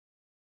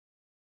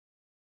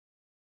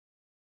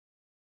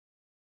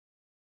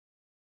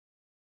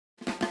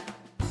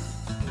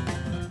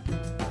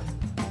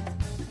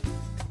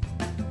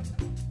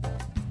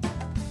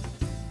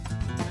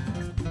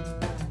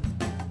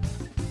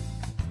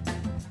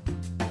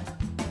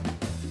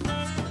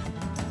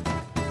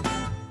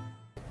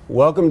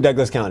Welcome,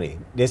 Douglas County.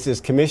 This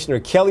is Commissioner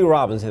Kelly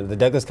Robinson of the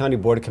Douglas County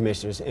Board of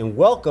Commissioners, and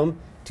welcome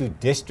to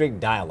District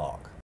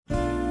Dialogue.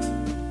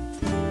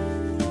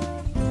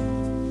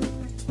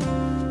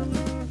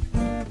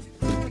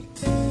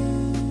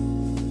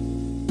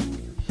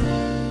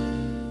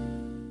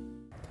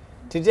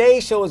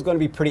 Today's show is going to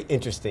be pretty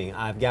interesting.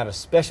 I've got a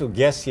special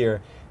guest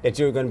here that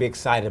you're going to be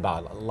excited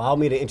about. Allow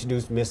me to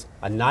introduce Miss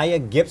Anaya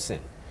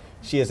Gibson.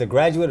 She is a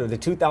graduate of the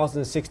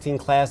 2016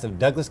 class of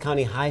Douglas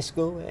County High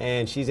School,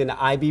 and she's in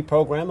the IB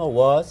program, or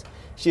was.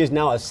 She is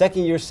now a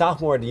second-year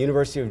sophomore at the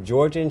University of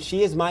Georgia, and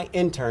she is my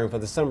intern for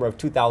the summer of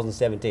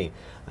 2017.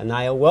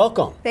 Anaya,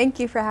 welcome. Thank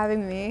you for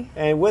having me.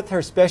 And with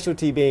her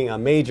specialty being a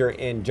major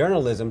in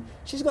journalism,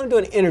 she's going to do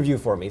an interview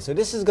for me, so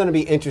this is going to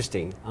be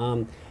interesting.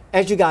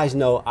 As you guys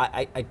know,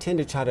 I tend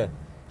to try to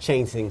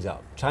change things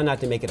up. Try not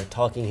to make it a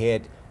talking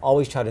head.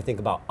 Always try to think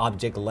about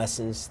object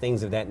lessons,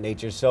 things of that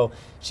nature. So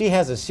she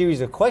has a series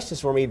of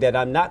questions for me that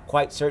I'm not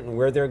quite certain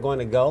where they're going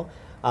to go.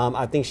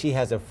 I think she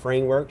has a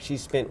framework. She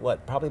spent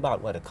probably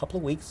about a couple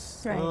of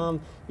weeks. Right.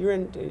 You're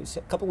in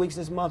a couple of weeks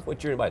this month.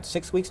 You're in about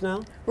 6 weeks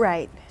now?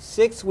 Right.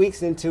 6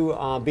 weeks into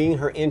being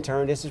her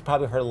intern. This is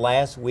probably her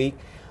last week.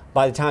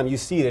 By the time you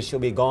see this, she'll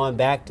be gone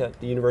back to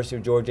the University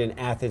of Georgia in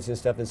Athens and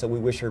stuff, and so we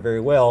wish her very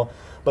well.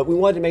 But we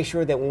wanted to make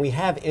sure that when we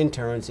have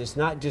interns, it's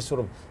not just sort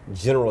of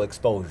general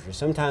exposure.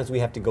 Sometimes we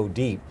have to go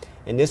deep,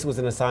 and this was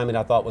an assignment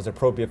I thought was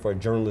appropriate for a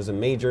journalism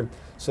major.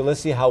 So let's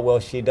see how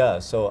well she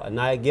does. So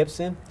Anaya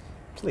Gibson,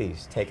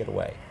 please take it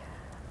away.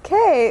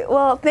 Okay,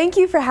 well, thank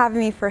you for having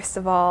me, first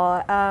of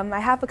all. I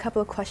have a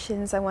couple of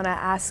questions I want to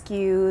ask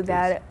you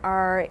that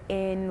are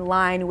in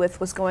line with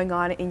what's going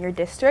on in your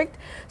district.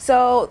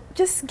 So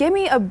just give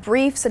me a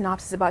brief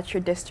synopsis about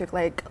your district.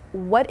 Like,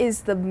 what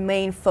is the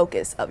main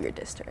focus of your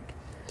district?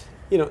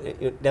 You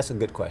know, that's a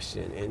good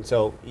question. And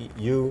so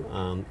you,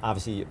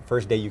 obviously,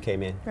 first day you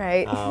came in.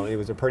 Right. It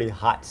was a pretty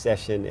hot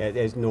session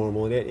as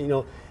normal.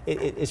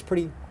 It's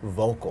pretty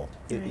vocal.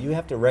 Right. You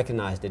have to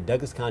recognize that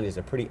Douglas County is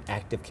a pretty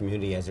active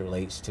community as it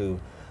relates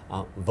to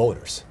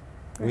voters.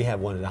 Right. We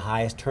have one of the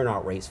highest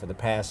turnout rates for the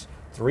past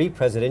 3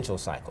 presidential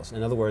cycles.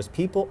 In other words,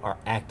 people are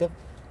active,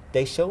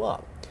 they show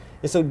up.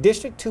 And so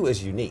District 2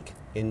 is unique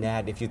in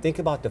that if you think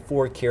about the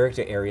 4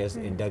 character areas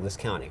in Douglas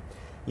County,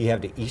 you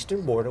have the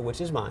eastern border, which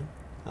is mine,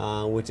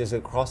 which is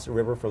across the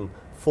river from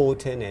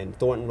Fulton and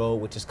Thornton Road,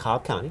 which is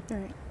Cobb County.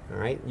 Right. All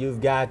right.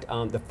 You've got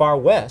the far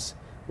west,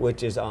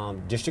 which is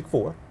District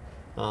 4,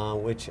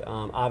 which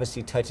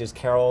obviously touches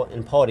Carroll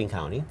and Paulding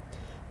County.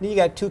 Then you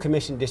got 2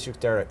 commission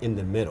districts that are in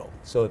the middle.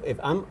 So if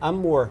I'm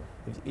more,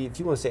 if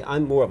you want to say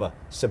I'm more of a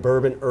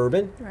suburban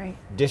urban, right.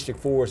 District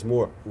 4 is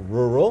more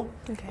rural.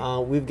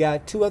 Okay. We've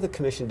got 2 other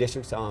commission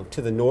districts.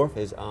 To the north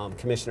is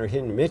Commissioner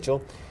Henry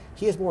Mitchell.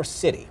 He is more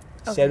city.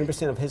 Okay.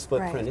 70% of his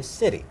footprint Right. is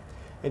city.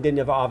 And then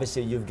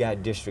obviously you've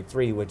got District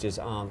 3, which is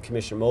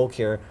Commissioner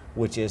Mulcair,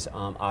 which is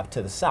up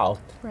to the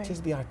south. Right.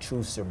 Just be our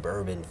true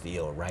suburban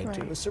feel, right?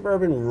 Right.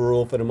 Suburban,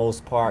 rural for the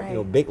most part,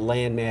 Right. big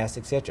landmass,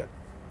 etc.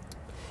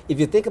 If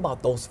you think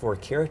about those 4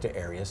 character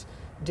areas,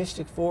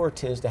 District 4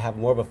 tends to have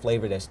more of a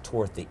flavor that's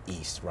toward the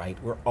east, right?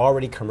 We're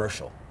already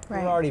commercial.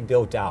 Right. We're already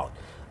built out.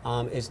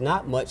 It's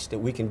not much that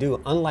we can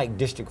do, unlike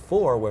District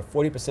 4, where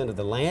 40% of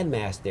the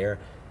landmass there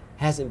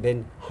hasn't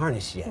been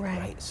harnessed yet,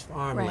 right? It's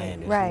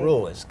farmland, Right. it's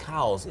rural, it's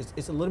cows,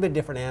 it's a little bit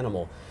different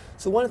animal.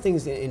 So one of the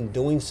things in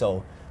doing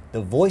so,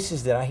 the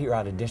voices that I hear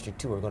out of District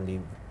 2 are going to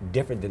be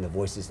different than the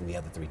voices in the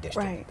other 3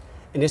 districts. Right.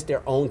 And it's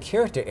their own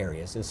character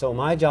areas. And so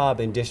my job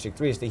in District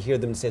 3 is to hear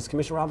them and says,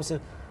 Commissioner Robinson,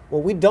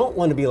 well, we don't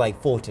want to be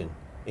like Fulton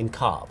in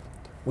Cobb.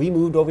 We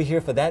moved over here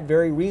for that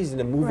very reason,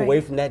 to move Right.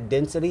 away from that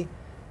density.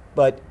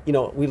 But,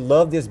 we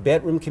love this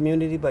bedroom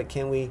community, but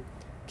can we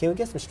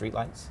get some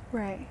streetlights?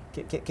 Right.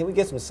 Can we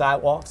get some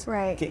sidewalks?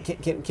 Right.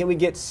 Can we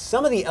get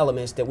some of the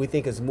elements that we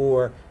think is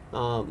more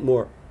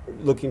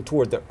looking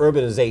toward the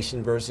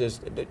urbanization versus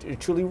the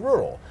truly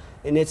rural?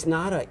 And it's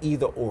not a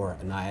either or,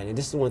 Anaya. And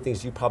this is one of the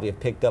things you probably have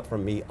picked up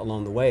from me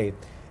along the way.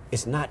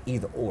 It's not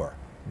either or.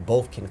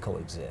 Both can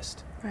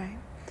coexist. Right.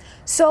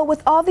 So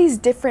with all these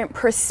different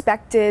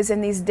perspectives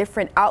and these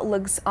different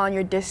outlooks on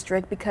your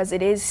district, because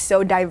it is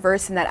so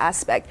diverse in that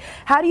aspect,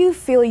 how do you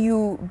feel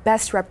you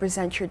best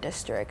represent your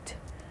district?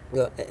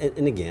 Well,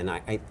 and again,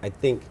 I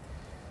think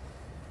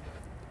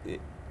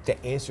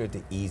to answer it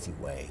the easy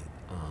way,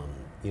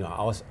 I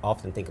always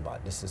often think about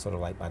it. This is sort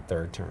of like my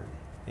 3rd term.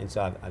 And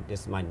so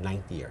this is my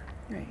 9th year.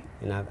 Right.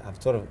 And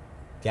I've sort of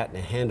gotten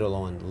a handle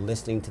on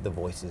listening to the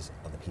voices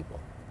of the people.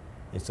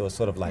 And so it's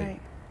sort of like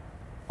Right.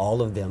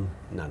 all of them,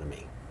 none of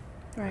me.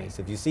 Right.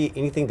 So if you see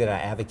anything that I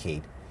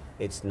advocate,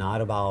 it's not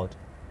about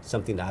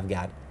something that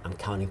I'm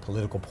counting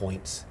political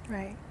points.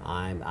 Right.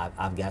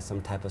 I've got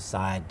some type of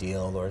side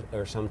deal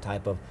or some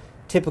type of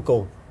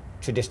typical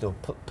traditional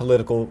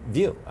political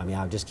view.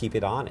 I'll just keep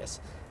it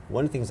honest.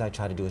 One of the things I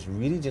try to do is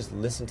really just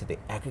listen to the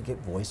aggregate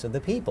voice of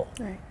the people.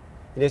 Right.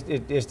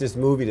 There's this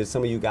movie that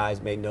some of you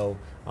guys may know,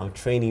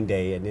 Training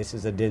Day, and this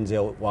is a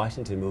Denzel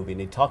Washington movie,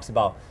 and it talks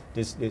about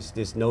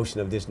this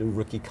notion of this new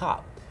rookie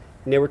cop.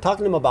 And they were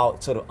talking to him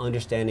about sort of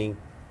understanding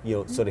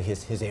sort of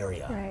his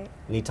area. Right.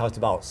 And he talked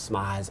about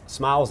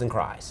smiles and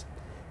cries.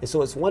 And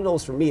so it's one of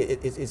those, for me,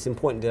 it's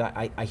important that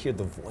I hear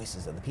the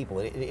voices of the people.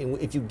 And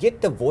if you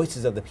get the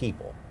voices of the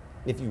people,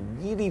 if you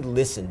really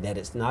listen, that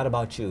it's not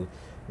about you,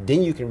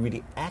 then you can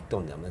really act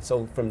on them. And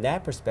so from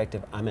that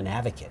perspective, I'm an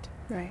advocate.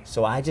 Right.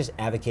 So I just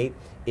advocate,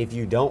 if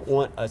you don't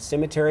want a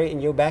cemetery in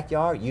your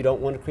backyard, you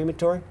don't want a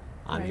crematory,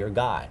 I'm your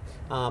guy.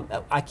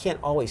 I can't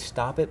always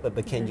stop it,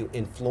 but can you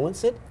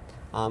influence it?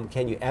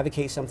 Can you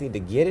advocate something to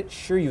get it?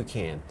 Sure you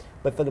can.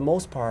 But for the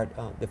most part,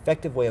 the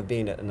effective way of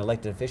being an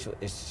elected official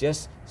is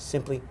just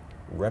simply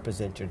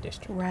represent your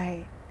district.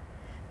 Right.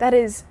 That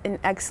is an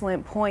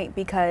excellent point,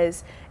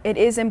 because it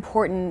is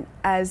important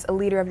as a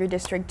leader of your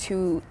district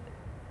to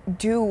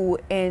do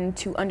and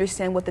to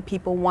understand what the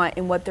people want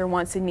and what their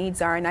wants and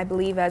needs are. And I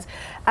believe as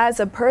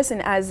a person,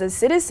 as a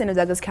citizen of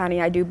Douglas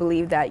County, I do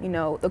believe that,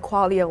 the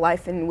quality of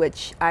life in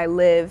which I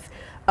live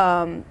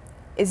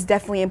is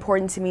definitely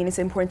important to me, and it's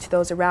important to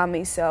those around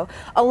me. So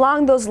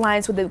along those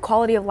lines, with the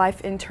quality of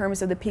life in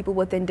terms of the people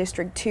within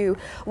District 2,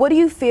 what do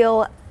you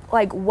feel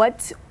like,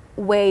 what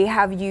way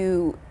have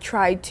you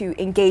tried to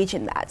engage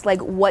in that?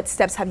 Like, what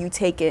steps have you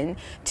taken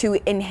to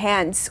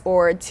enhance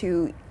or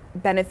to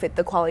benefit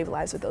the quality of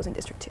lives of those in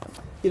District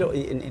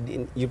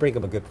 2? You bring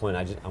up a good point.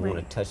 I want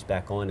to touch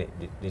back on it.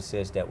 It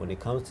says that when it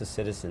comes to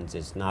citizens,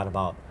 it's not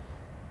about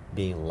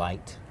being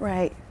liked,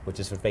 right, which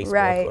is for Facebook,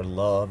 right, or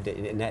loved,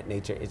 in that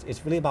nature.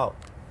 It's really about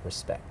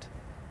respect,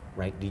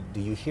 right? Do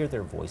you hear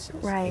their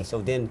voices? Right. And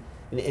so then,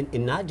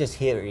 and not just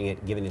hearing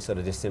it, giving it sort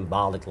of this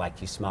symbolic,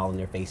 like you smile in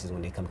their faces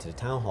when they come to the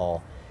town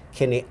hall,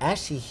 can they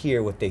actually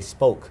hear what they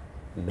spoke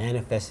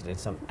manifested in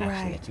some action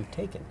right, that you've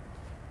taken?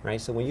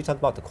 Right. So when you talk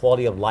about the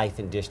quality of life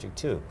in District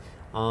 2,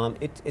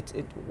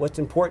 what's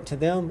important to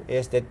them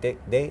is that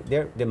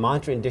their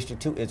mantra in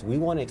District 2 is, we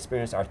want to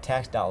experience our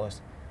tax dollars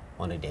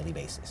on a daily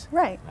basis.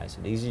 Right. Right.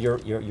 So these are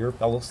your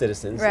fellow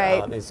citizens.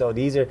 Right. And so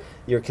these are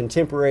your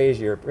contemporaries,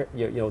 your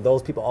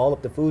those people all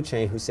up the food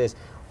chain who says,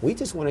 we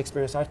just want to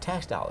experience our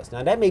tax dollars.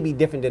 Now that may be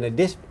different than a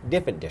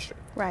different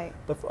district. Right.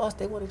 But for us,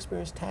 they want to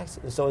experience taxes.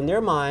 And so in their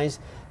minds,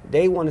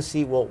 they want to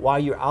see, well, while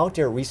you're out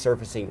there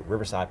resurfacing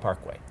Riverside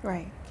Parkway,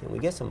 right, can we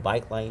get some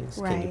bike lanes?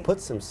 Right. Can you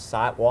put some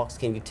sidewalks?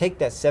 Can you take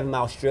that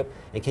 7-mile strip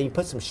and can you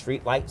put some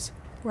street lights?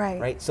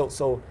 right, Right.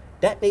 So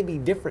that may be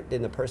different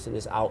than the person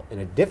that's out in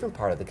a different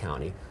part of the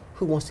county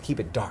who wants to keep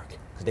it dark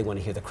because they want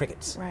to hear the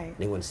crickets. Right.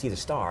 They want to see the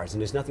stars,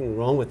 and there's nothing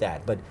wrong with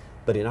that.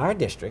 But in our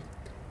district,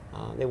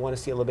 they want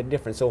to see a little bit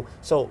different.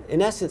 So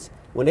in essence,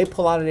 when they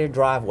pull out of their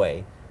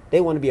driveway, they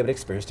want to be able to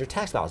experience their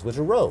tax dollars, which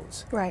are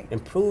roads. Right.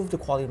 Improve the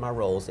quality of my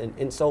roads.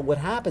 And so what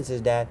happens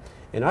is that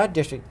in our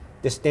district,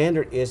 the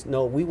standard is,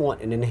 no, we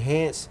want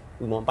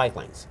bike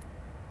lanes.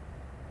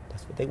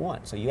 That's what they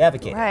want. So you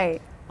advocate.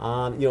 right,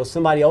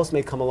 Somebody else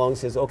may come along and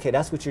says, okay,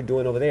 that's what you're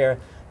doing over there.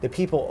 The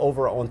people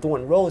over on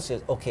Thornton Road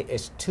says, okay,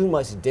 it's too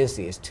much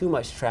density, it's too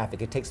much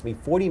traffic. It takes me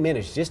 40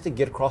 minutes just to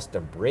get across the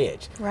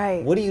bridge.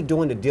 Right. What are you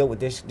doing to deal with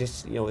this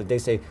they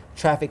say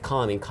traffic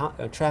calming,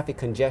 traffic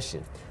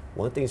congestion.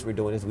 One of the things we're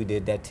doing is we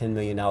did that $10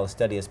 million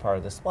study as part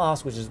of the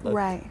SPLOST, which is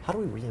right, how do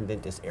we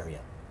reinvent this area?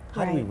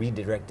 How right, do we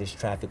redirect this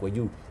traffic where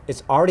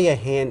it's already a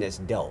hand that's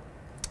dealt?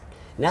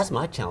 And that's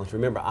my challenge.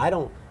 Remember,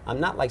 I'm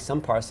not like some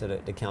parts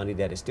of the county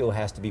that it still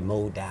has to be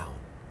mowed down.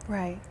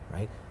 right,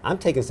 Right? I'm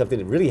taking something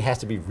that really has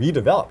to be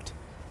redeveloped.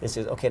 It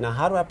says, okay, now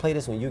how do I play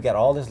this when you got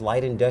all this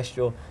light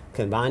industrial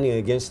combining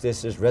against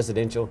this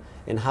residential,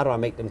 and how do I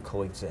make them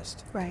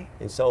coexist? right,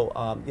 And so,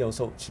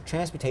 so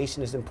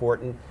transportation is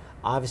important.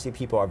 Obviously,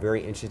 people are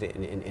very interested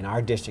in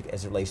our district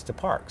as it relates to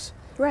parks.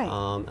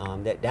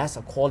 right, That's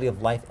a quality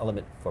of life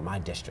element for my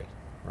district,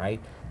 right?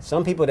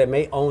 Some people that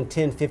may own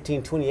 10,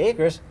 15, 20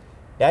 acres,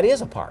 that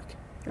is a park.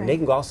 And they Right.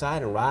 can go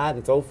outside and ride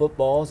and throw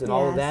footballs and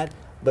all of Yes. that.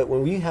 But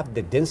when we have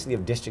the density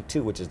of District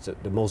 2, which is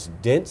the most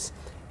dense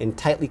and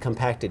tightly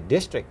compacted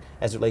district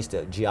as it relates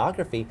to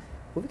geography,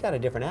 well, we've got a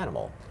different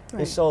animal. Right.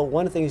 And so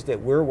one of the things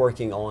that we're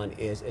working on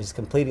is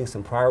completing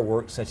some prior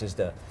work, such as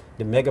the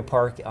mega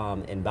park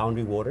in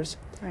Boundary Waters.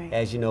 Right.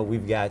 As you know,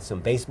 we've got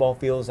some baseball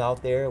fields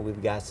out there.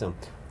 We've got some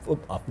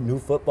a new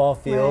football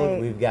field.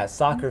 Right. We've got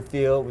soccer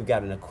field. We've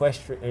got an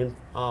equestrian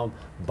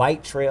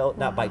bike trail,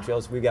 not bike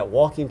trails. We've got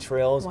walking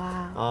trails.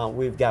 Wow.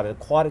 We've got an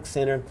aquatic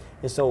center.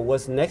 And so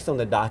what's next on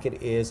the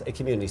docket is a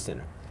community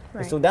center.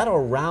 And so Right. that'll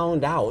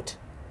round out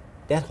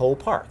that whole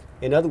park.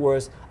 In other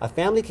words, a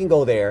family can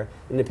go there,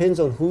 and it depends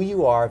on who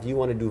you are. If you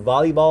want to do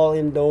volleyball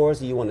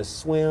indoors, you want to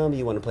swim,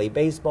 you want to play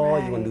baseball,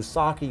 you want to Right. do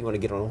soccer, you want to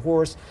get on a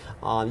horse,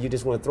 you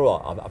just want to throw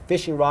a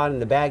fishing rod in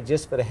the bag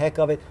just for the heck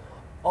of it.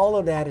 All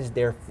of that is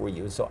there for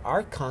you. And so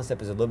our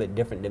concept is a little bit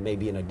different than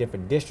maybe in a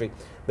different district,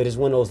 but it's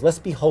one of those, let's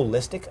be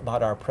holistic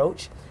about our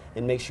approach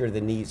and make sure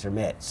the needs are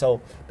met.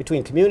 So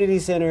between community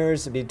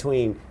centers,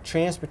 between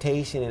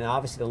transportation, and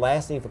obviously the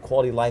last thing for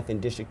quality of life in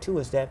District 2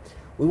 is that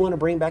We want to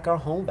bring back our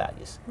home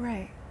values.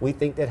 Right. We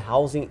think that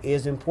housing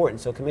is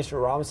important. So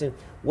Commissioner Robinson,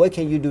 what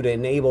can you do to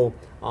enable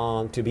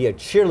to be a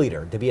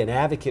cheerleader, to be an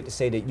advocate, to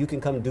say that you can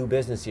come do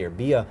business here,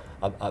 be a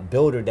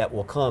builder that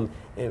will come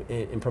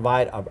and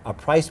provide a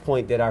price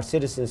point that our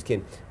citizens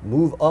can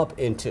move up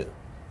into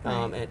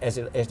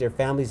as their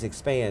families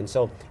expand.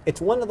 So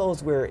it's one of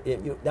those where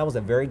that was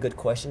a very good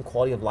question.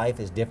 Quality of life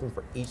is different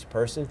for each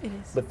person. It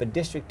is. But for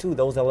District 2,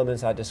 those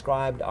elements I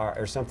described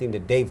are something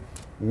that they've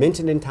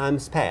mentioned in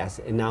times past,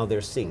 and now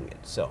they're seeing it.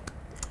 So.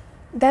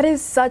 That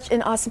is such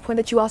an awesome point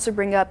that you also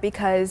bring up,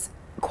 because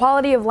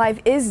quality of life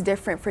is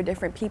different for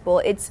different people.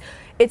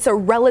 It's a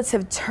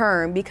relative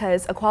term,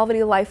 because a quality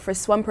of life for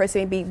one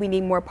person may be we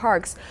need more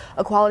parks.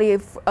 A quality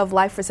of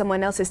life for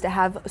someone else is to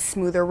have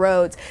smoother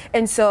roads.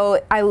 And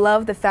so I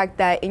love the fact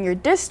that in your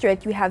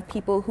district you have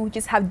people who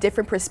just have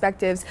different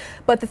perspectives.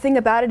 But the thing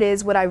about it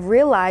is, what I've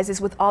realized is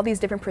with all these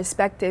different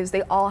perspectives,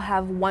 they all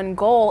have one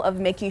goal of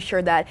making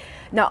sure that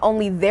not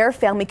only their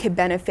family can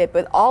benefit,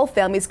 but all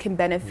families can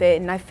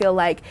benefit. And I feel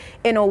like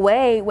in a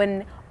way,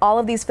 when all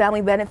of these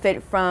families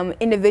benefit from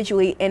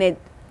individually, and it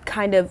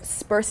kind of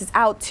disperses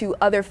out to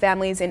other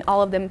families and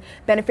all of them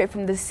benefit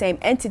from the same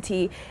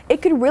entity, it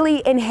could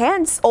really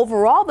enhance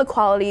overall the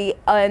quality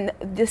and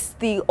just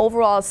the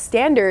overall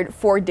standard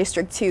for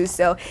District 2.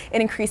 So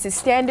it increases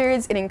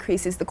standards, it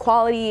increases the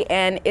quality,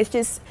 and it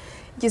just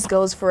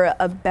goes for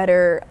a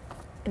better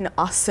and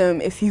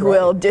awesome, if you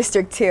will,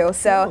 District 2.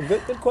 So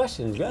good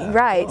questions. Yeah.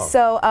 Right. Oh.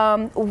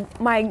 So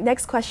my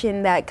next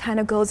question that kind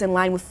of goes in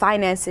line with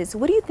finances,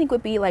 what do you think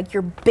would be like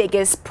your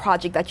biggest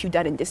project that you've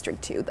done in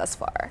District 2 thus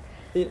far?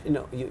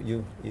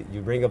 You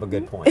bring up a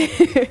good point.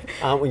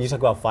 When you talk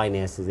about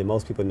finances, and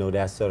most people know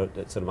that's sort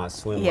of my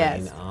swim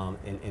lane,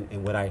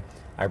 and what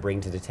I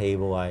bring to the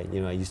table. I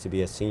used to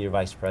be a senior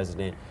vice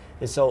president,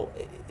 and so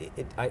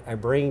I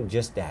bring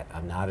just that.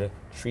 I'm not a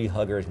tree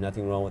hugger. There's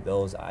nothing wrong with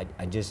those.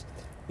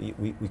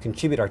 We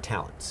contribute our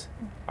talents,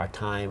 our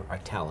time, our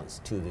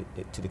talents to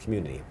the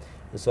community.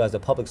 And so as a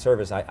public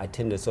service, I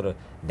tend to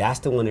that's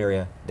the one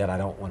area that I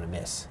don't want to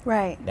miss.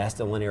 Right. That's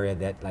the one area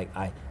that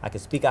I can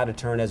speak out of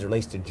turn as it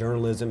relates to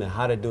journalism and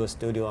how to do a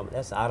studio.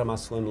 That's out of my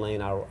swim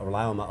lane. I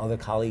rely on my other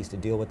colleagues to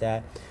deal with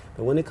that.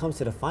 But when it comes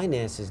to the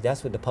finances,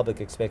 that's what the public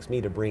expects me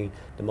to bring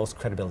the most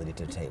credibility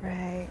to the table.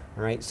 Right.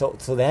 All right. So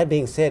that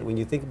being said, when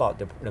you think about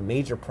the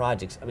major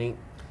projects, I mean,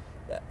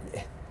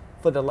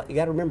 you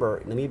got to remember,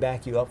 let me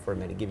back you up for a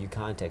minute, give you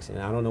context. And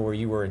I don't know where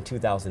you were in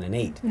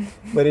 2008,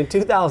 but in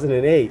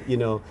 2008,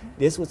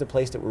 this was a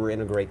place that we were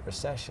in a great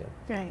recession.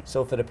 Right.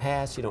 So for the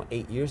past,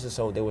 8 years or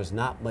so, there was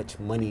not much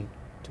money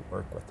to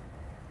work with,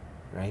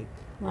 right?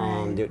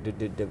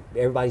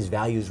 Everybody's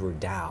values were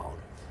down.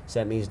 So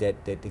that means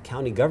that the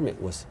county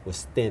government was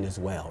thin as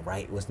well,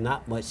 right? It was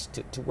not much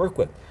to work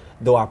with.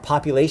 Though our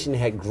population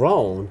had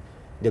grown,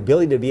 the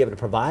ability to be able to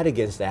provide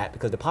against that,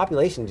 because the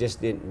population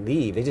just didn't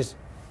leave, they just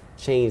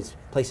changed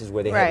places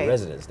where they had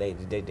residence. They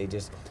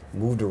just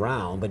moved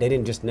around, but they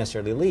didn't just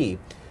necessarily leave.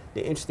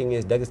 The interesting thing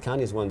is Douglas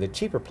County is one of the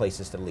cheaper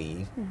places to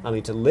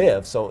to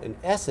live. So in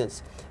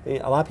essence,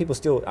 a lot of people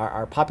still,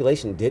 our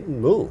population didn't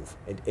move.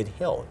 It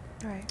held.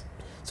 Right.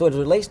 So it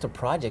relates to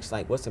projects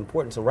like what's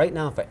important. So right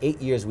now, for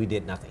 8 years, we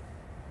did nothing.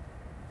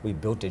 We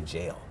built a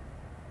jail.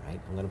 Right?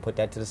 I'm going to put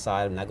that to the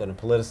side. I'm not going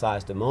to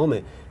politicize the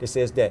moment. It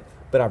says that.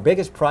 But our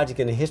biggest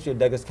project in the history of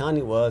Douglas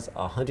County was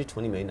a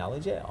 $120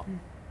 million jail.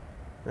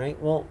 Right?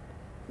 Well,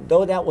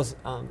 though that was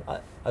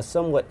a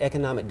somewhat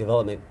economic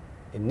development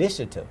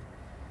initiative,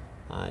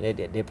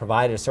 they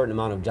provided a certain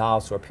amount of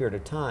jobs for a period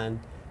of time,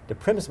 the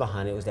premise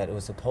behind it was that it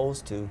was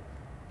supposed to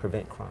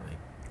prevent crime.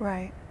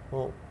 Right.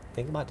 Well,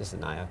 think about this,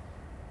 Anaya.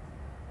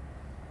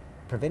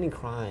 Preventing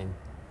crime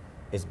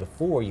is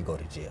before you go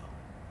to jail.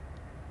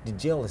 The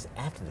jail is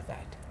after the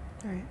fact.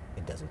 Right.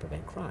 It doesn't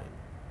prevent crime.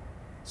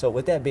 So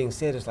with that being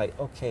said, it's like,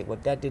 okay, well,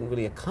 that didn't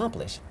really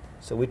accomplish.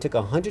 So we took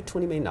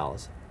 $120 million,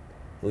 and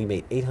we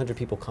made 800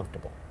 people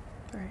comfortable.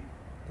 Right.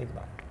 Think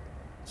about it.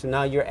 So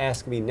now you're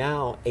asking me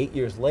now, 8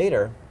 years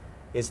later,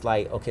 it's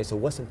like, okay, so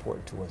what's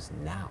important to us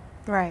now?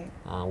 Right.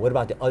 What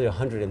about the other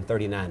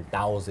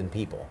 139,000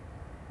 people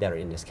that are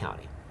in this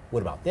county?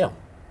 What about them?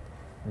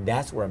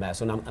 That's where I'm at.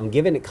 So now I'm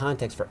giving it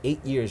context. For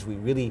 8 years, we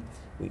really,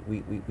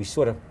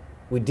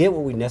 we did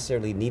what we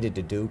necessarily needed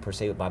to do, per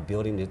se, by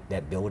building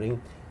that building.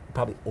 We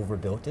probably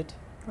overbuilt it.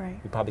 Right.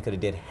 We probably could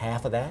have did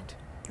half of that.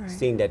 Right.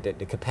 Seeing that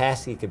the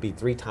capacity could be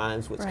 3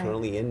 times what's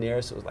currently in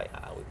there. So it was like,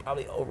 we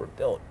probably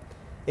overbuilt.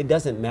 It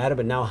doesn't matter,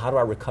 but now how do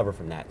I recover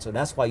from that? So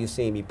that's why you're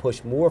seeing me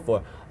push more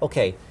for,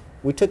 okay,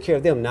 we took care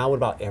of them, now what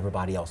about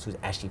everybody else who's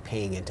actually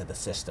paying into the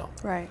system?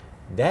 Right.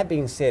 That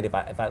being said, if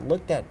I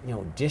looked at,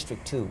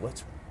 District 2,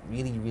 what's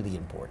really, really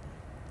important?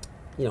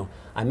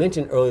 I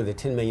mentioned earlier the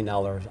 $10 million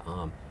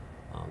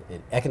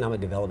in economic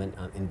development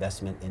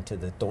investment into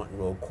the Thornton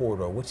Road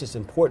corridor, which is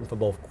important for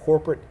both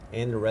corporate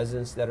and the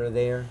residents that are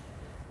there.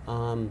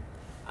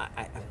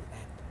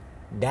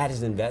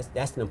 That's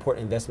an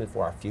important investment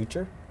for our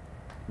future,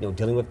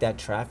 dealing with that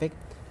traffic.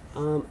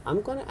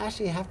 I'm going to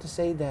actually have to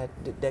say that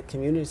that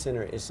community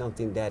center is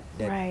something that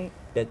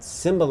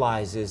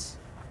symbolizes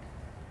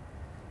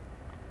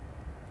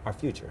our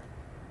future,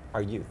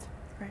 our youth.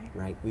 Right.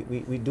 Right.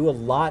 We do a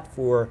lot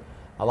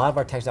of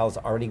our tax dollars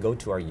already go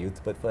to our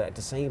youth, but at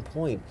the same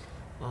point,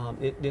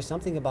 there's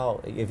something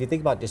about, if you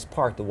think about this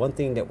park, the one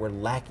thing that we're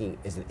lacking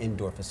is an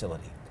indoor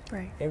facility.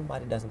 Right.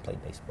 Everybody doesn't play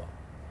baseball.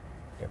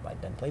 Everybody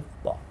doesn't play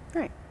football.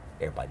 Right.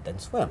 Everybody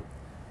doesn't swim.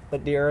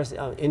 But there's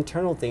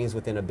internal things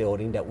within a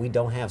building that we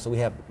don't have. So we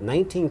have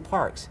 19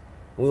 parks,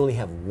 and we only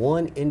have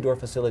one indoor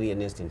facility in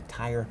this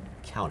entire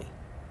county.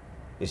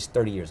 It's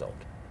 30 years old.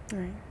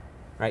 Right.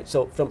 Right.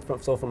 So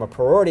from a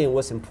priority, and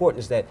what's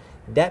important is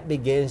that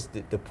begins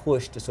the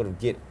push to sort of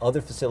get other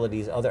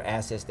facilities, other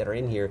assets that are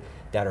in here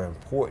that are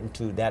important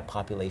to that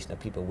population of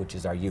people, which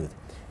is our youth.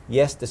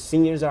 Yes, the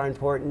seniors are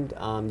important.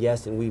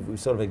 Yes, and we've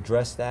sort of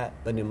addressed that.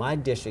 But in my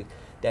district,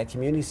 that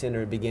community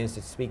center begins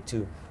to speak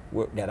to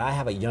that I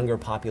have a younger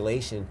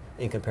population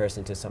in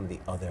comparison to some of the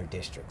other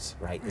districts,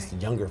 right? It's the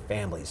younger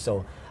families.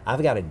 So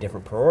I've got a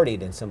different priority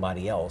than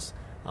somebody else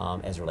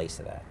as it relates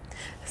to that.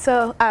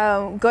 So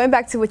going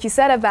back to what you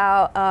said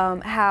about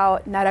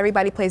how not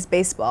everybody plays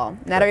baseball,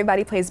 not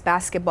everybody plays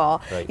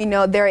basketball. Right. You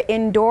know, there are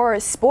indoor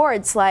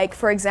sports, like,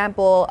 for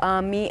example,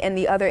 me and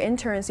the other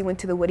interns, we went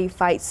to the Woody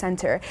Fight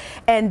Center,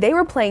 and they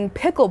were playing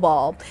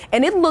pickleball,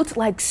 and it looked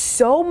like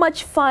so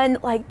much fun.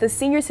 Like, the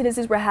senior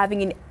citizens were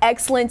having an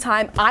excellent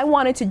time. I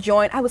wanted to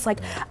join. I was like,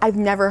 I've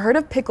never heard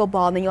of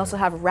pickleball. And then you also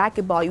have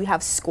racquetball, you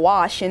have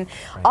squash, and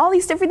all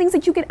these different things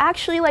that you can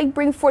actually like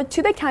bring forth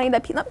to the county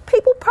that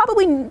people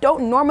probably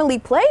don't normally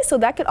play. So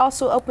that could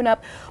also open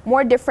up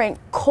more different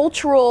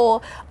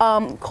cultural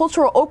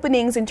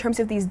openings in terms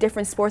of these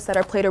different sports that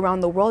are played around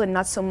the world, and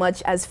not so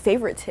much as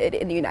favorited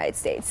in the United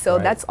States. So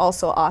that's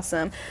also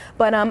awesome.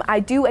 But I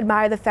do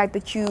admire the fact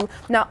that you,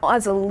 now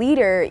as a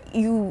leader,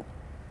 you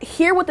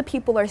hear what the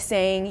people are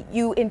saying,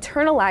 you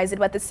internalize it,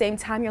 but at the same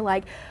time you're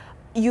like,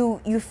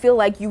 you feel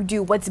like you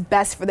do what's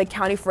best for the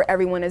county, for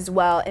everyone as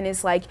well. And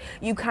it's like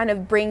you kind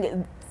of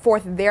bring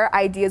forth their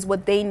ideas,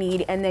 what they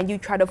need, and then you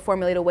try to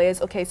formulate a way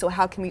as, okay, so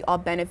how can we all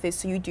benefit?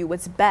 So you do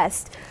what's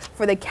best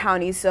for the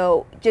county.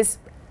 So just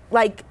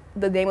like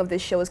the name of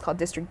this show is called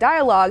District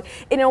Dialogue,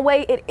 in a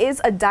way it is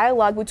a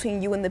dialogue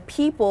between you and the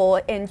people,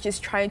 and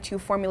just trying to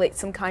formulate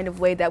some kind of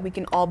way that we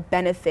can all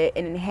benefit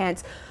and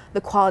enhance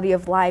the quality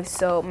of life.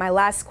 So my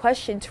last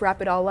question to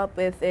wrap it all up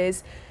with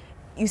is,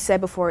 you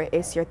said before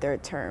it's your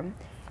third term.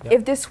 Yep.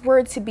 If this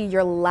were to be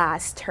your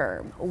last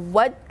term,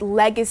 what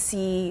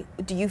legacy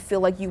do you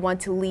feel like you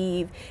want to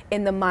leave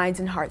in the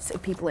minds and hearts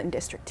of people in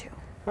District 2?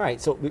 All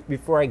right, so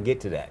before I get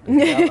to that,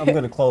 I'm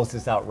going to close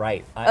this out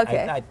right.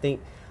 I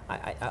think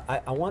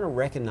I want to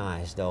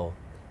recognize, though,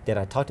 that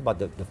I talked about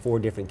the 4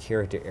 different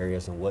character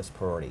areas and what's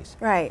priorities.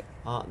 Right.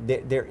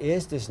 There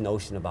is this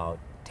notion about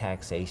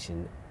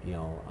taxation, you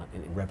know,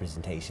 and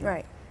representation.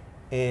 Right.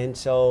 And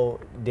so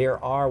there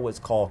are what's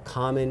called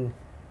common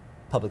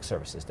public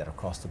services that are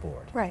across the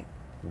board. Right.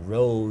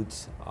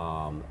 Roads,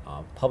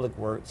 public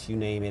works, you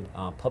name it,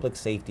 public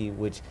safety,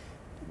 which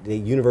they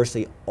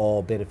universally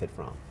all benefit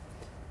from.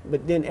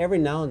 But then every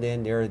now and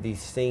then there are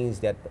these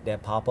things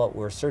that pop up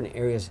where certain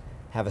areas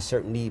have a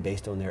certain need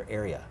based on their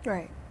area.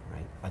 Right.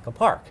 Right. Like a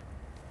park.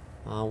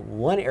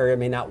 One area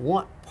may not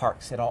want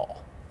parks at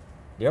all.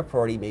 Their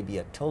priority may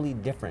be totally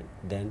different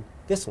than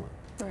this one.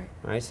 Right.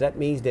 Right. So that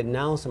means that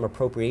now some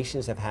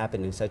appropriations have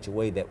happened in such a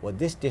way that, well,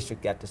 this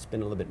district got to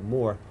spend a little bit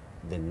more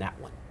than that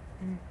one.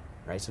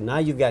 Right. So now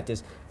you've got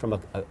this from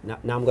now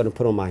I'm going to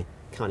put on my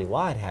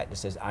countywide hat that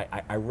says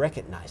I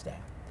recognize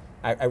that.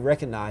 I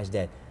recognize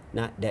that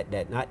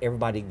not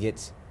everybody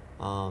gets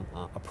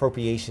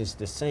appropriations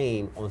the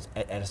same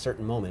at a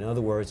certain moment. In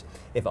other words,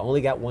 if I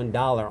only got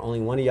 $1, only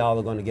one of y'all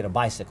are going to get a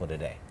bicycle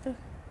today.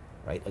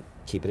 Right.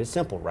 Keep it as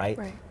simple, right?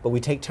 But we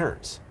take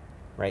turns.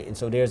 Right. And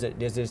so there's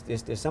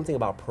something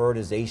about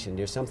prioritization.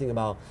 There's something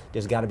about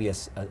there's got to be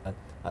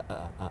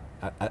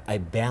a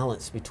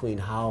balance between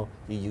how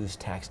you use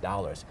tax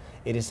dollars.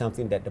 It is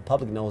something that the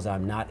public knows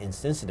I'm not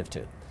insensitive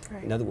to.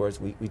 Right. In other words,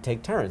 we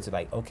take turns. It's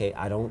like, okay,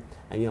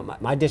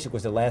 my district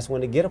was the last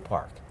one to get a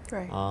park.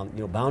 Right.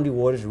 Boundary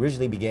Waters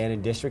originally began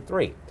in District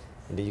 3.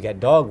 And then you got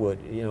Dogwood,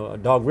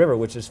 Dog River,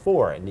 which is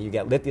 4. And then you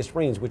got Lithia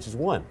Springs, which is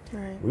 1.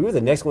 Right. We were the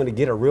next one to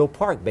get a real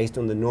park based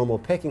on the normal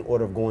pecking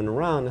order of going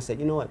around. I said,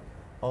 you know what?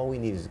 All we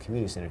need is a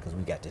community center because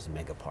we got this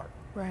mega park.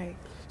 Right.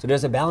 So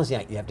there's a balancing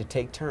act. You have to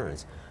take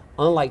turns.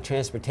 Unlike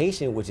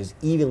transportation, which is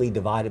evenly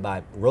divided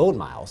by road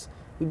miles,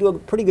 we do a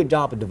pretty good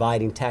job of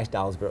dividing tax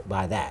dollars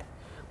by that.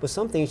 But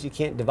some things you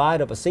can't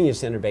divide up a senior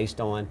center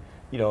based on,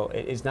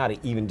 it's not an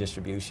even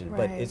distribution.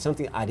 Right. But it's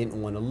something I didn't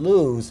want to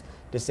lose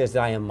that says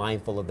that I am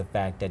mindful of the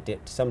fact that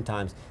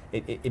sometimes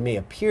it may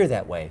appear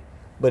that way,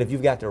 but if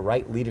you've got the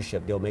right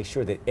leadership, they'll make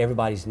sure that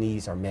everybody's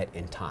needs are met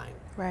in time.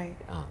 Right.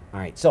 All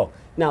right. So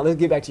now let's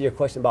get back to your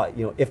question about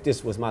if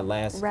this was my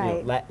last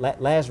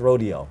last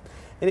rodeo,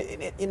 and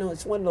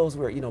it's one of those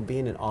where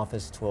being in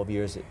office 12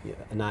 years,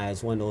 Anaya,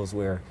 is one of those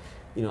where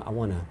I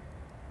want to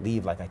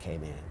leave like I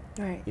came in.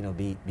 Right.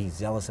 Be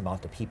zealous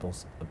about the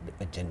people's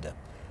agenda.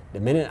 The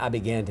minute I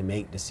began to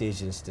make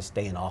decisions to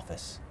stay in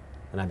office,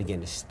 and I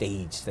began to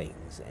stage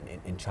things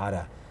and try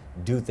to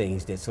do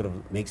things that sort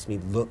of makes me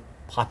look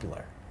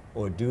popular,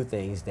 or do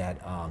things that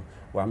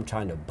where I'm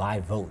trying to buy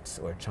votes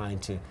or trying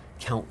to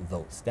count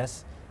votes.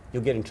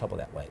 You'll get in trouble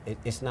that way.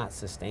 It's not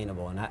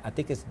sustainable, and I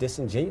think it's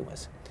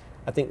disingenuous.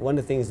 I think one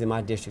of the things in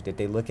my district that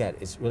they look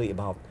at is really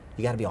about,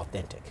 you got to be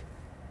authentic,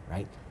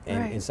 right?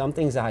 And some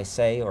things I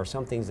say or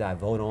some things that I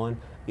vote on,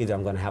 either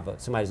I'm going to have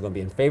somebody's going to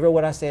be in favor of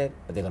what I said,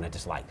 or they're going to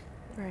dislike.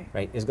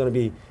 Right? It's going to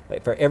be,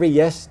 like, for every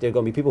yes, there are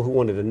going to be people who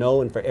wanted a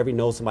no, and for every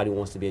no, somebody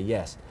wants to be a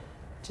yes.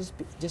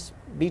 Just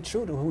be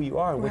true to who you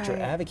are and what you're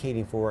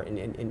advocating for,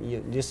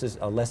 and this is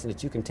a lesson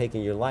that you can take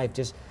in your life.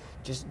 Just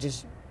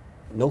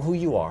know who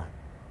you are,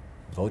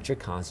 vote your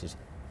conscience,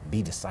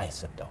 be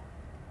decisive though.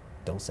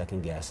 Don't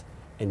second guess,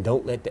 and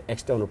don't let the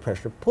external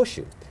pressure push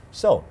you.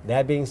 So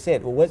that being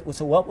said,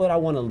 what would I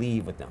want to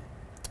leave with them?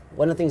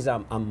 One of the things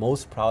that I'm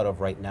most proud of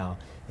right now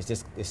is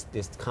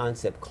this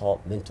concept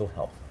called mental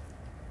health,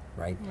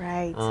 right?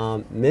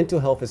 Mental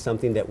health is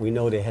something that we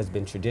know that has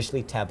been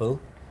traditionally taboo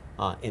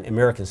in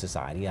American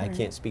society. I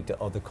can't speak to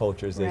other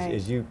cultures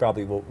as you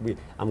probably will.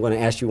 I'm going to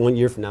ask you 1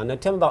 year from now. Now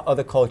tell me about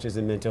other cultures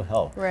in mental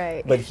health.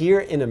 But here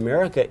in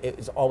America,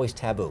 it's always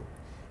taboo.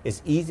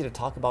 It's easy to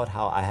talk about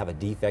how I have a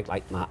defect,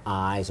 like my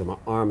eyes or my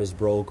arm is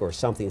broke or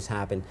something's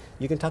happened.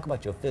 You can talk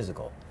about your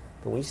physical.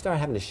 But when you start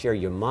having to share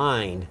your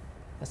mind,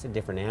 that's a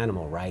different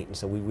animal, right? And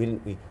so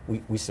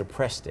we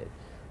suppressed it.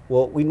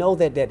 Well, we know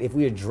that if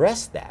we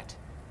address that,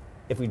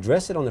 if we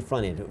address it on the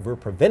front end, if we're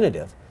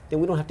preventative, then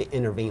we don't have to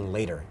intervene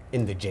later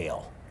in the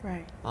jail.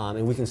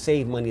 And we can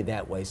save money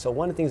that way. So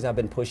one of the things I've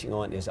been pushing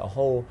on is a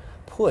whole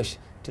push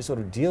to sort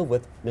of deal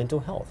with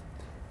mental health.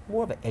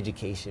 More of an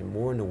education,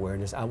 more an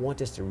awareness. I want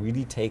this to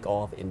really take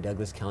off in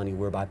Douglas County,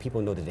 whereby people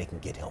know that they can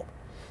get help.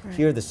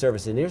 Here are the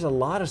services, and there's a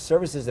lot of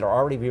services that are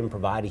already being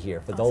provided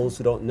here. For those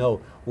who don't know,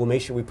 we'll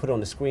make sure we put on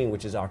the screen,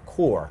 which is our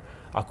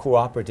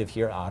cooperative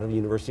here out of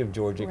University of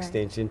Georgia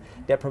Extension,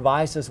 that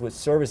provides us with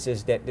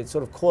services that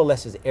sort of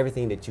coalesces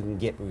everything that you can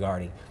get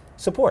regarding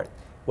support,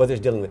 whether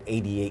it's dealing with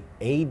ADHD,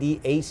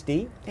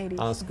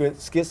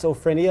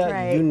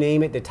 schizophrenia, you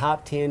name it, the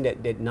top 10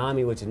 that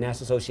NAMI, which is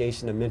National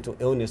Association of Mental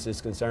Illness,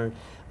 is concerned,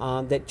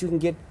 that you can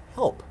get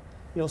help.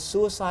 You know,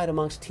 suicide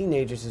amongst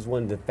teenagers is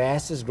one of the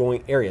fastest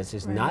growing areas.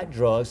 It's not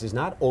drugs, it's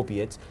not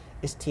opiates,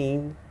 it's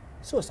teen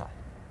suicide.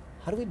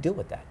 How do we deal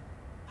with that?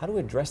 How do we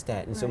address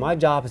that? And so my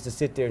job is to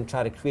sit there and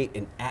try to create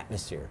an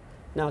atmosphere.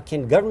 Now,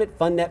 can government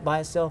fund that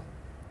by itself?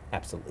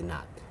 Absolutely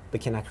not.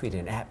 But can I create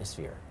an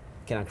atmosphere?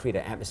 Can I create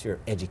an atmosphere of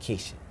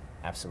education?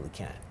 Absolutely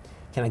can.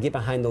 Can I get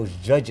behind those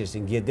judges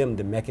and give them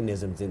the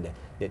mechanisms and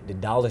the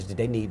dollars that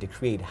they need to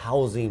create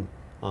housing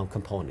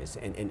components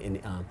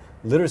and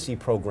literacy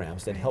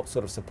programs that help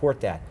sort of support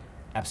that?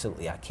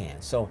 Absolutely I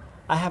can. So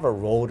I have a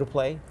role to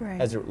play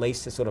as it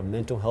relates to sort of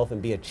mental health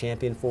and be a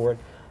champion for it.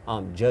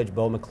 Judge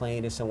Bo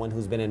McLean is someone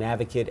who's been an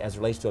advocate as it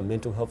relates to a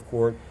mental health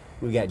court.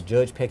 We got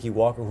Judge Pecky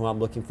Walker, who I'm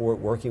looking forward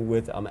working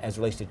with as it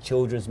relates to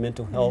children's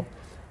mental health.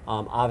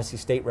 Obviously,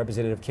 State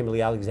Representative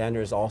Kimberly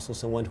Alexander is also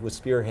someone who has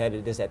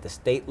spearheaded this at the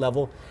state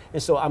level.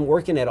 And so I'm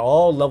working at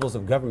all levels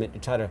of government to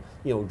try to,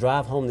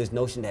 drive home this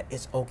notion that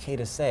it's okay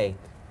to say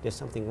there's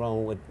something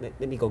wrong with,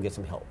 let me go get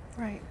some help.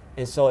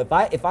 And so if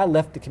I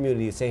left the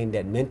community saying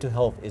that mental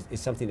health is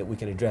something that we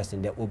can address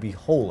and that will be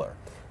wholer,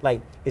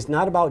 like, it's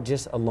not about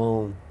just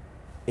alone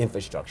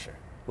infrastructure,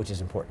 which is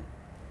important.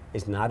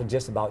 It's not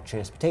just about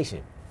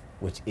transportation,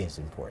 which is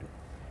important.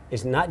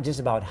 It's not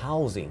just about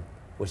housing,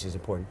 which is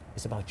important.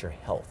 It's about your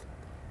health.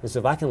 And so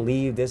if I can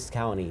leave this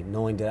county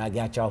knowing that I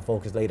got y'all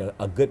folks laid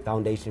a good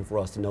foundation for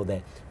us to know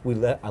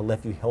that I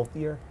left you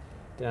healthier,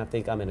 then I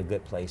think I'm in a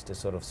good place to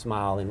sort of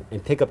smile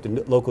and pick up the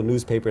local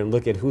newspaper and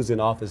look at who's in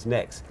office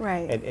next.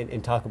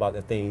 And talk about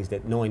the things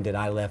that, knowing that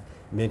I left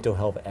mental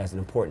health as an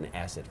important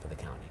asset for the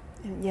county.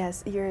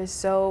 Yes, you're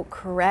so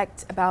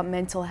correct about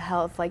mental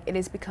health. Like, it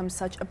has become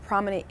such a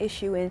prominent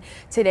issue in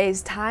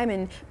today's time,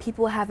 and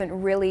people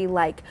haven't really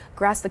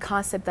grasped the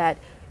concept that,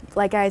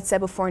 like I had said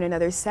before in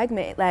another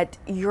segment, that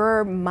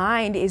your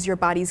mind is your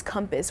body's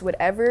compass.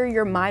 Whatever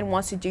your mind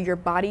wants to do, your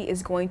body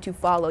is going to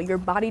follow. Your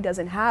body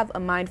doesn't have a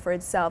mind for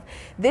itself.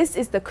 This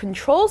is the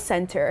control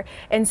center.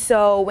 And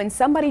so when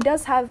somebody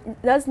does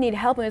need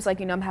help and it's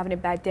like, I'm having a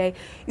bad day,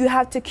 you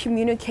have to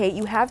communicate.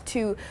 You have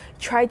to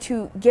try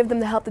to give them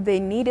the help that they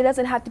need. It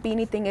doesn't have to be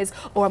anything as,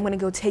 oh, I'm going to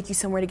go take you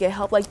somewhere to get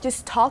help. Like,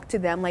 just talk to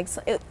them. Like,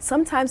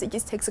 sometimes it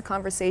just takes a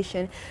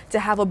conversation to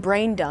have a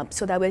brain dump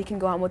so that way they can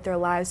go on with their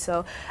lives.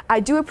 So I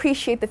do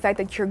appreciate the fact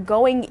that you're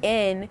going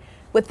in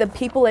with the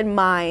people in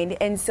mind,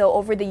 and so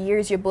over the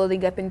years you're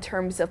building up in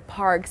terms of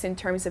parks, in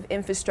terms of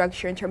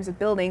infrastructure, in terms of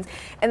buildings,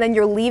 and then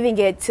you're leaving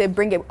it to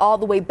bring it all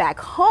the way back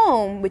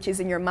home, which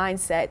is in your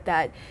mindset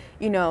that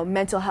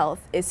mental health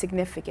is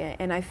significant.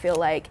 And I feel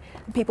like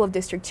the people of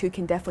District 2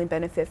 can definitely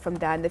benefit from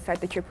that, and the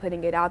fact that you're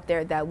putting it out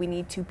there that we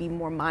need to be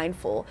more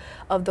mindful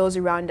of those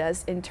around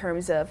us in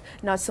terms of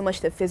not so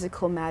much the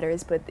physical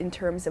matters, but in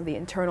terms of the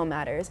internal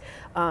matters.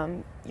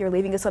 You're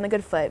leaving us on a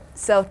good foot.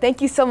 So thank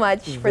you so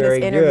much for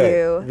this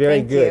interview.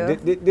 Very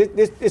good.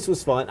 This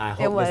was fun. I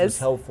hope this was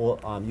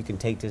helpful. You can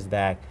take this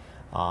back.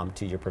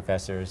 to your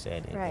professors,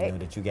 and Right. you know,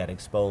 that you got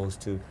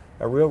exposed to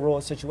a real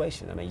world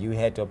situation. I mean, you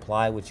had to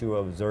apply what you were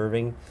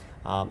observing.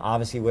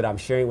 Obviously, what I'm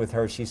sharing with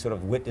her, she sort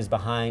of witnessed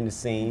behind the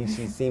scenes.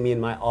 She's seen me in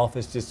my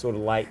office, just sort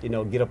of like, you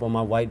know, get up on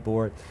my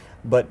whiteboard.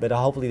 But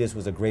hopefully this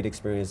was a great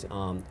experience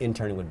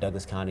interning with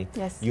Douglas County.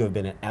 Yes. You have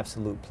been an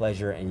absolute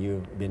pleasure, and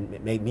you've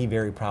made me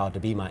very proud to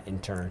be my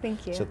intern.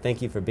 Thank you. So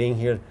thank you for being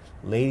here.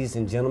 Ladies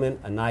and gentlemen,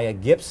 Anaya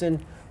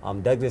Gibson,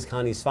 Douglas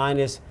County's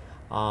finest.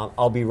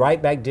 I'll be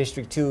right back,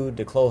 District 2,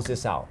 to close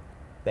this out.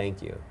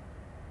 Thank you.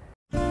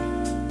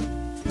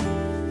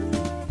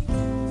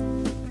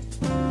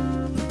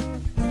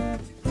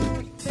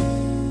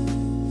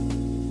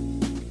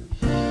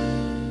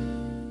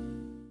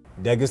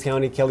 Douglas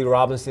County, Kelly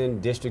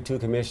Robinson, District 2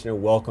 Commissioner,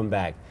 welcome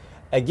back.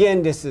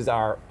 Again, this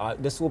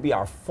will be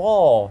our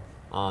fall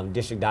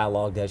district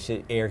dialogue that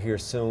should air here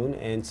soon.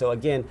 And so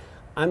again,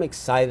 I'm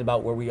excited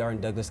about where we are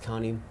in Douglas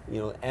County. You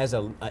know, as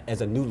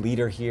a new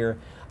leader here,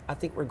 I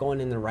think we're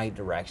going in the right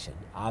direction.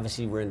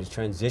 Obviously, we're in the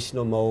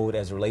transitional mode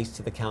as it relates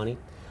to the county.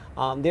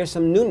 There's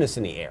some newness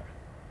in the air.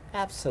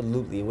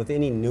 Absolutely. And with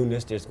any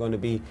newness, there's going to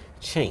be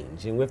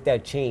change. And with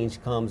that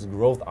change comes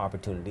growth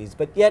opportunities.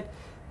 But yet,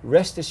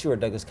 rest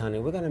assured, Douglas County,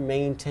 we're going to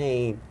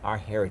maintain our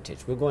heritage.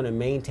 We're going to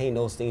maintain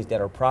those things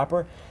that are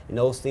proper, and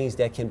those things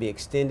that can be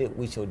extended,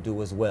 we shall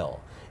do as well.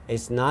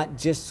 It's not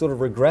just sort of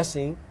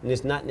regressing, and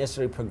it's not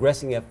necessarily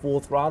progressing at full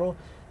throttle.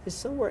 It's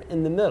somewhere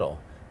in the middle.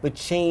 But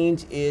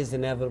change is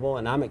inevitable,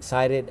 and I'm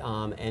excited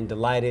and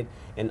delighted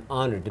and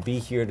honored to be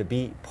here, to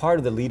be part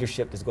of the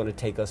leadership that's going to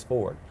take us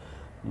forward.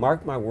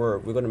 Mark my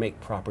word, we're going to make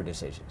proper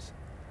decisions.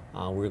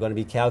 We're going to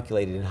be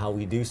calculated in how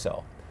we do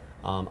so.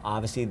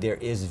 Obviously, there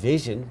is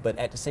vision, but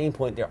at the same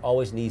point, there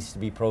always needs to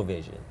be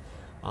provision.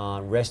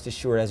 Rest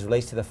assured, as it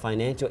relates to the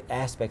financial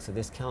aspects of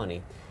this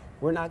county,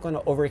 we're not going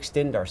to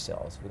overextend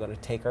ourselves. We're going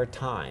to take our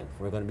time.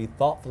 We're going to be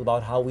thoughtful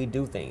about how we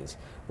do things.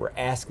 We're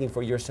asking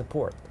for your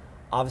support.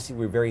 Obviously,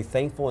 we're very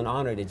thankful and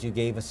honored that you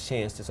gave us a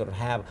chance to sort of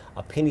have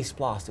a penny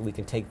splosh that we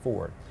can take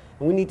forward.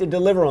 And we need to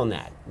deliver on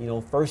that. You know,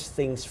 first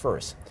things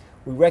first.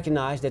 We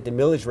recognize that the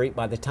millage rate,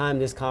 by the time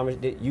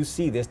that you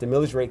see this, the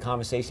millage rate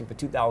conversation for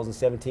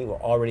 2017 will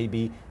already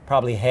be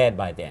probably had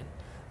by then.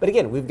 But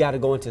again, we've got to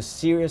go into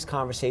serious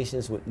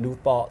conversations with new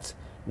thoughts,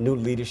 new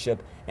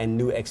leadership, and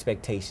new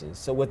expectations.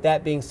 So with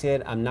that being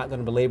said, I'm not going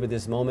to belabor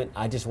this moment.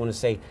 I just want to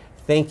say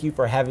thank you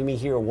for having me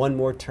here one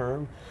more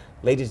term.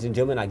 Ladies and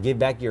gentlemen, I give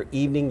back your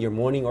evening, your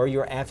morning, or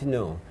your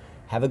afternoon.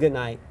 Have a good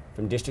night.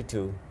 From District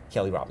 2,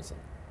 Kelly Robinson.